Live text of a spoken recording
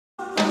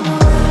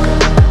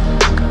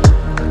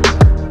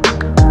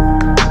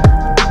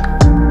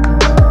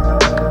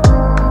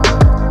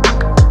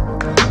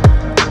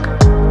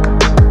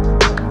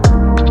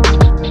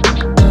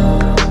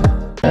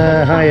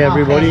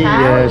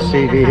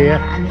TV here.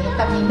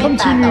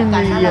 Continuing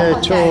the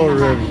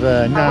tour of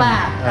Nan,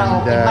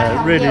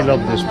 and really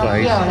love this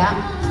place.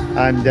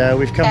 And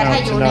we've come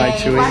out tonight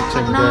to eat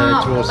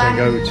and to also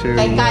go to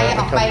a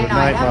couple of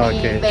night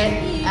markets.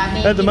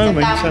 At the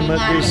moment I'm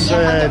at this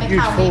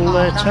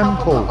beautiful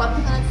temple.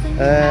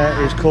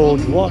 It's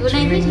called Wat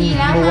Ming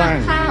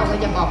Muang,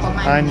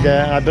 and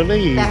I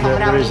believe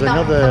that there is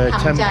another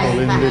temple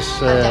in this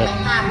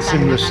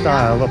similar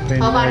style up in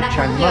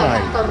Chiang Mai,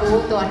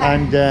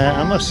 and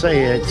I must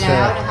say it,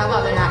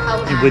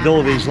 with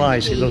all these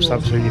lights it looks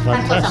absolutely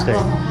fantastic.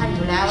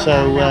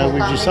 So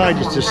we've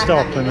decided to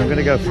stop, and I'm going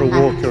to go for a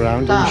walk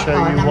around and show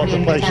you what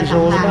the place is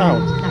all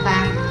about.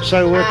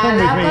 So come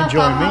with me and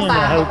join me, and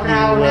I hope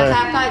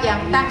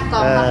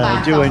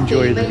you do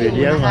enjoy the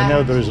video. I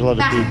know there's a lot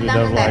of people who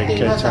don't like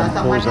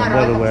temples, I'm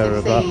well aware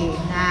of that,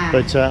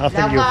 but I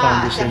think you'll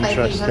find this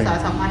interesting.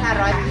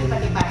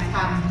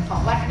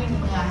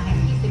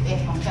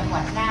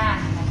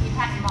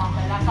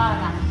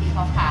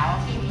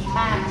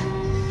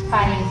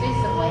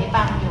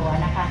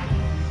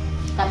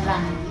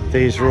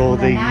 These are all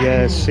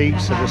the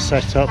seats that are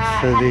set up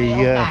for the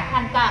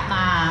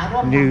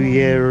New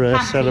Year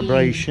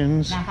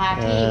celebrations.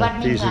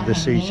 These are the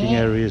seating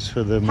areas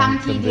for the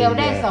monk and the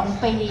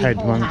head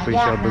monk, which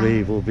I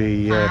believe will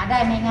be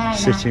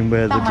sitting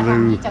where the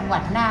blue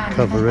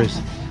cover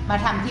is.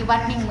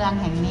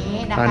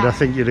 And I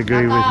think you'd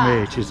agree with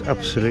me, it is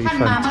absolutely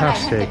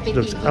fantastic. It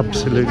looks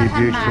absolutely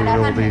beautiful with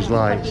all these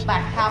lights.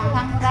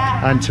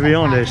 And to be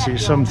honest,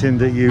 it's something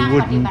that you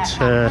wouldn't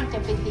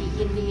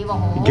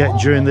get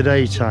during the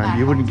daytime.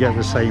 You wouldn't get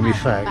the same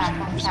effect.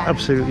 It's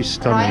absolutely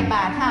stunning.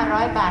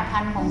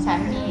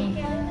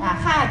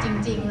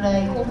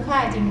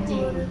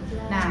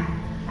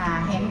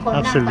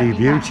 Absolutely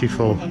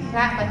beautiful.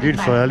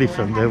 Beautiful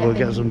elephant there, we'll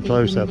get some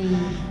close up.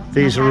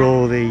 These are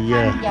all the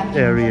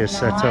areas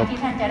set up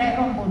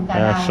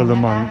for the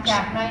monks.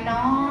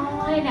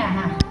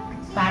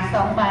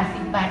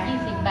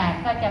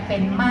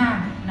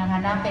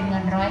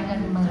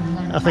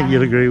 I think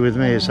you'll agree with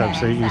me, it's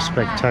absolutely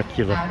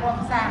spectacular.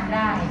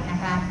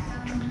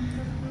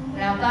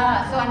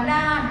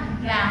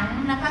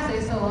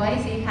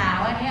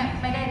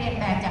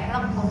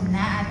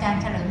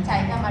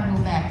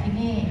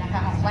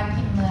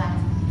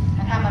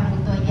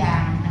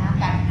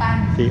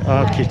 The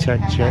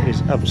architecture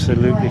is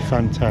absolutely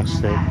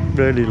fantastic,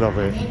 really love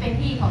it.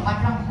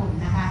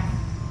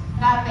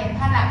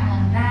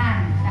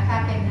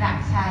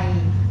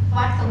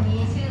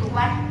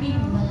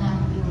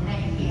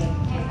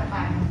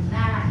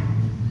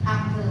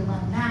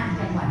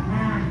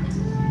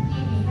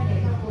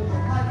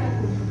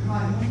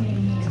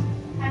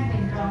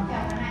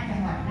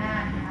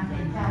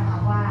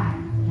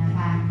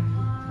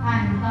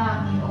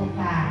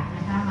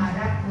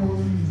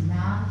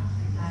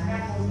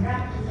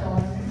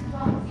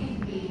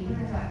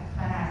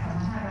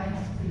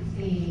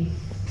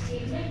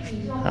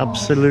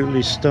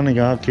 Absolutely stunning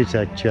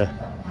architecture.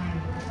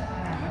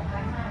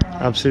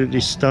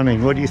 Absolutely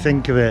stunning. What do you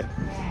think of it?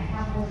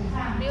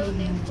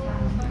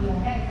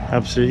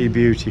 Absolutely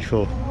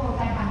beautiful.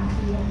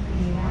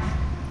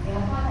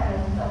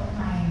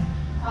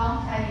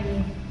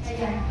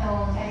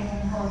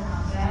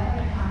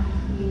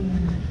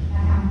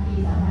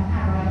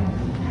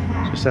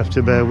 Just have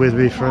to bear with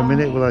me for a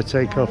minute while I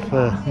take off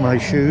my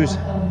shoes.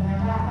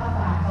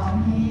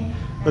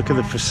 Look at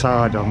the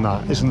facade on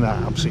that, isn't that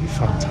absolutely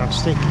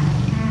fantastic?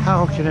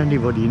 How can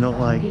anybody not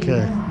like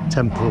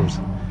temples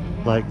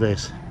like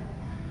this?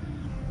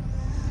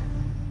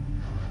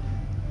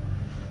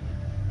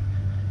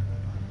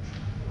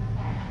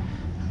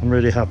 I'm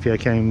really happy I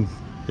came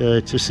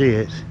to see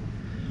it.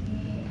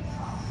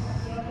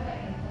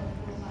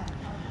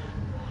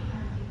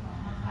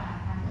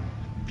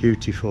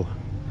 Beautiful.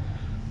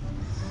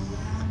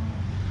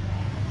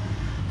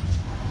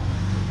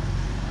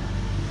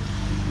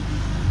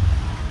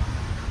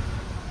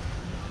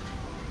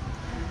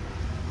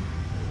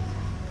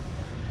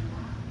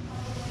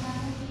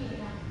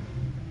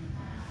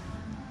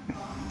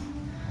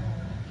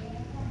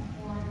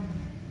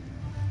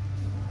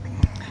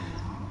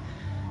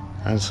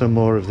 And some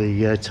more of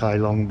the Tai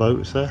Long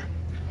boats there.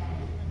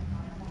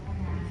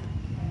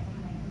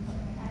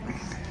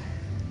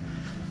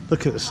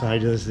 Look at the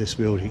side of this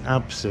building,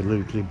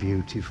 absolutely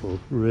beautiful,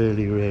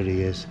 really,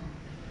 really is.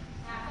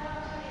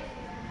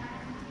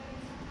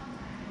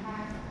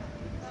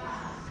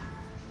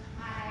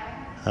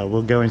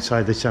 We'll go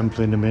inside the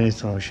temple in a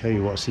minute, I'll show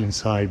you what's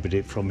inside,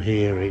 but from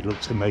here it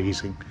looks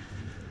amazing.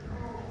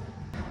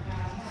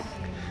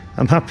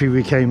 I'm happy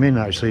we came in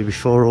actually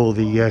before all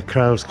the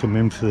crowds come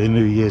in for the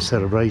New Year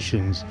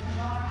celebrations,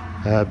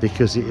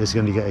 because it is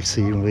going to get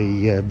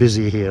exceedingly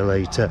busy here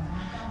later.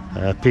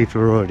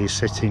 People are already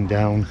sitting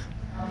down,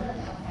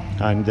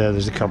 and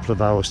there's a couple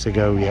of hours to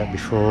go yet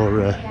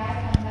before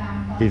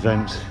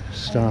events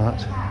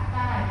start.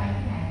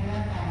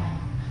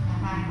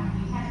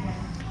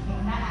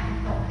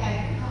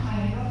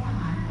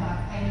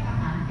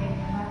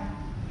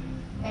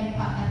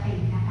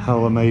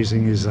 How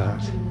amazing is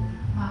that?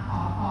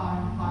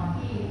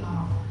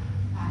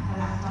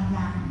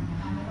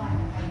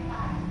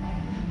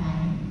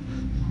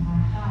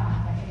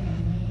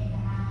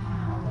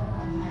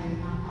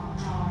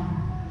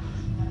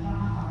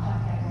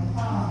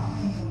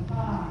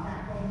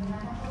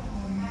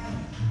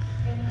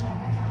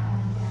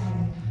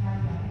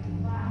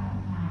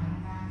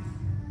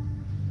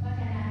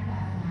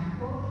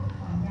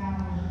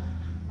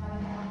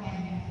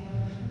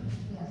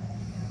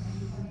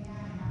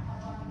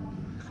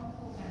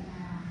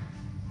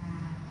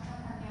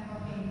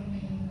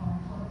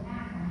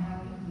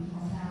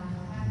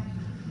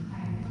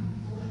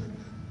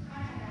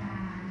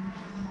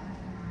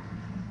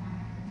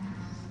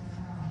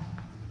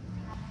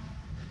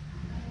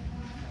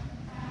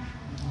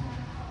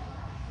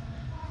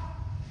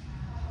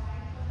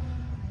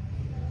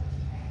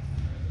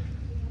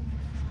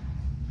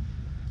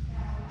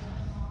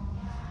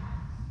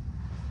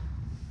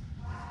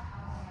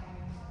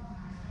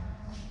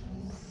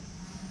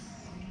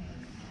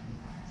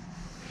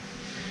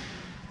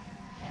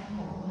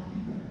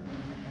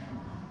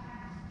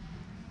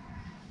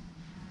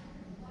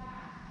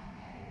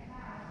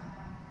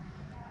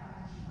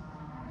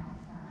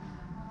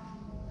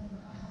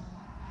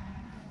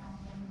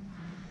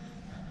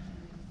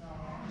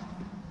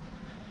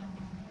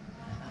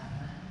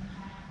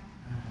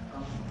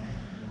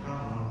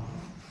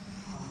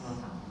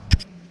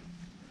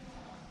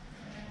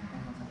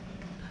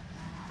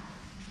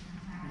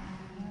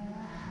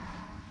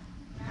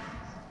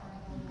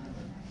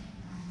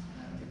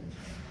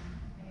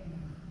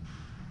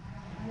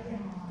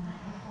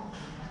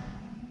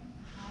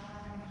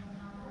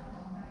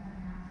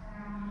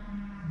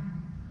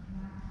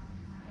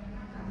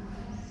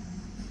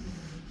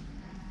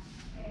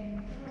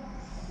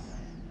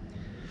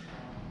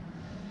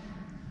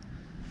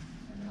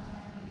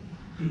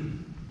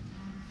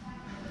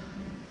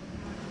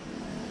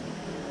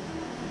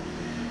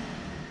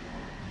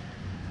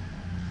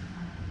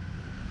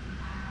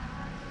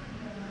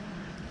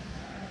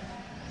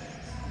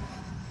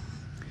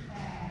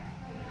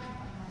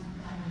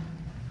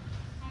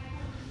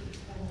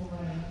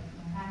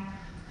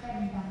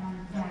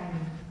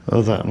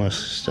 Well, that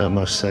I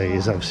must say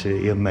is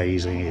absolutely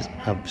amazing. It's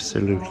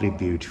absolutely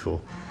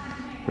beautiful.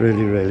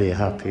 Really, really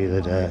happy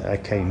that I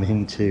came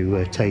in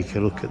to take a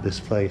look at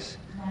this place.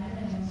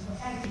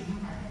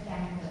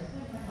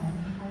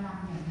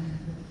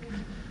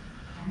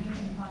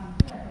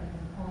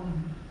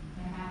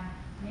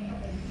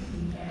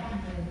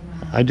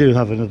 I do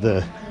have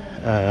another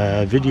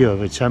video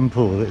of a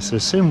temple that's a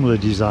similar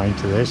design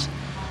to this.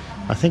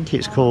 I think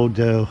it's called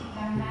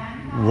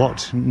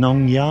Wat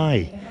Ming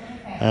Muang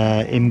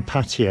in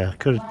Pattaya.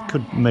 Could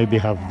maybe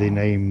have the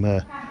name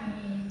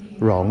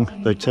wrong,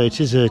 but it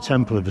is a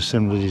temple of a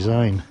similar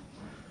design,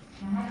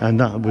 and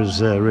that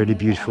was really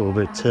beautiful.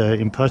 But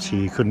in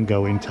Pattaya you couldn't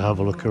go in to have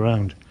a look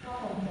around.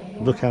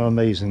 Look how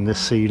amazing this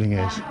ceiling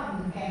is.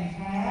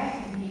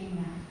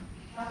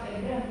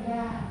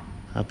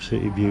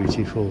 Absolutely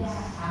beautiful.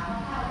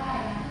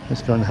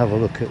 Let's go and have a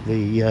look at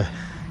the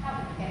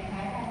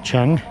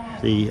Chang,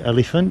 the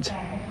elephant.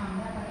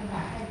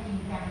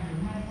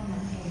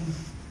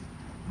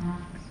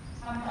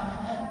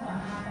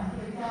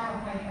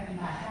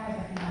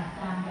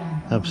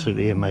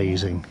 Absolutely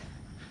amazing.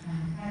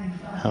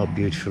 How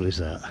beautiful is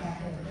that?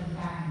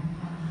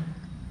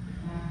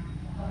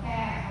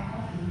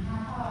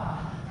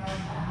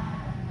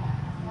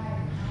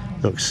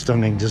 Looks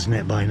stunning, doesn't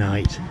it, by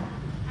night?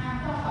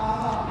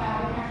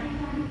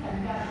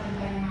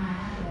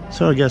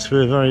 So I guess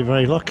we're very,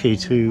 very lucky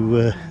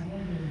to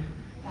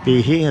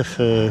be here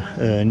for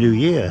New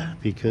Year,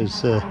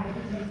 because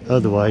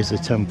otherwise the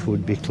temple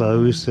would be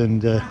closed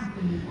and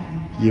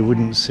you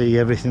wouldn't see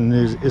everything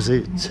as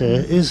it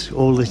is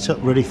all lit up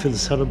ready for the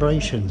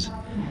celebrations,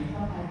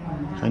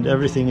 and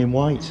everything in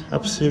white.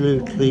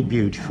 Absolutely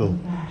beautiful.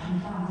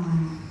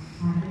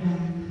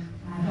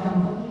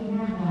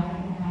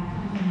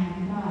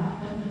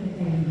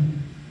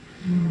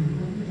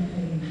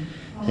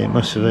 It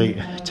must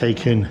have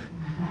taken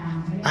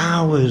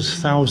hours,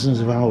 thousands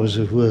of hours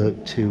of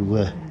work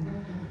to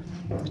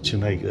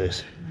make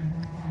this.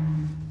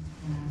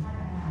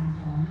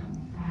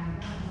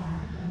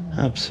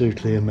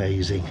 Absolutely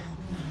amazing.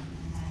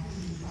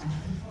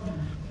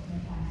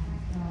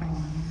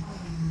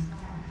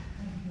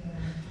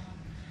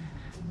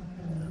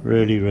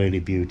 Really, really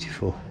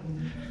beautiful.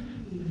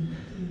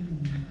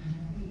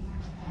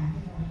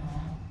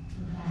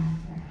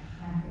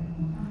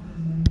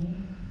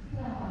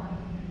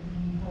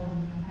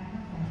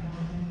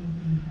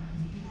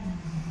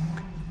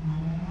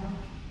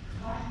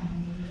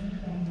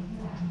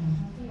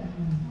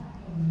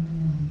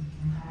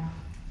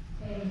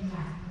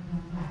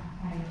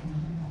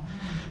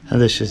 And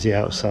this is the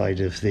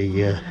outside of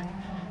the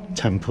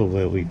temple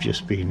where we've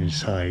just been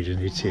inside, and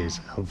it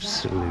is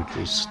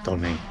absolutely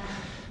stunning.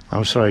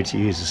 I'm sorry to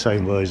use the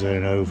same words over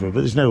and over, but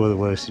there's no other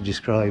words to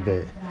describe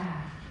it.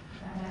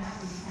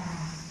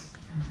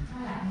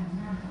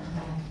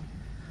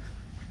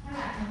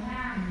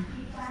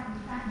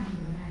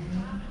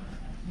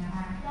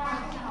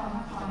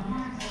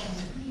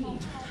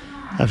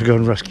 I have to go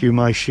and rescue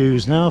my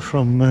shoes now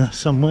from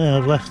somewhere.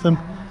 I've left them.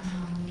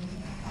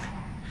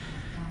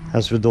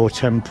 As with all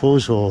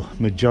temples, or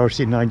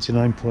majority,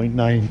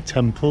 99.9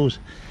 temples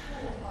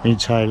in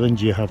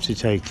Thailand, you have to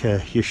take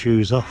your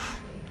shoes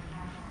off.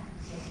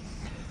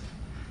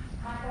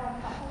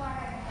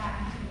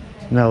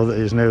 Now that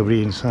there's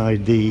nobody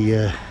inside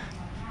the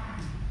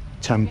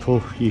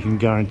temple, you can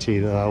guarantee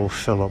that I will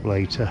fill up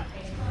later.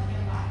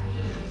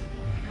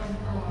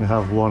 We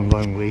have one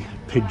lonely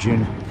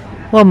pigeon.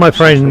 Well, my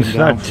friends,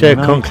 that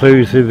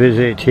concludes the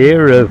visit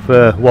here of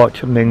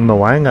Wat Ming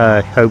Muang. I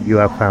hope you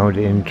have found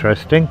it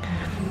interesting.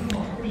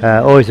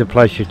 Always a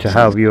pleasure to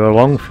have you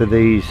along for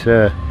these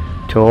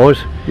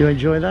tours. You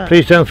enjoy that?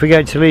 Please don't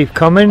forget to leave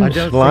comments,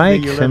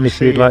 likes, and if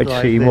you'd like to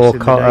see more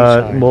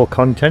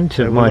content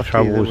of my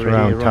travels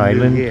around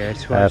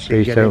Thailand,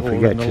 please don't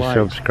forget to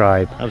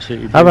subscribe.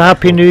 Have a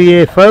happy New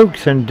Year,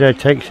 folks, and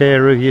take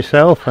care of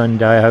yourself,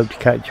 and I hope to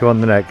catch you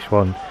on the next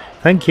one.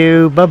 Thank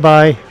you.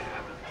 Bye-bye.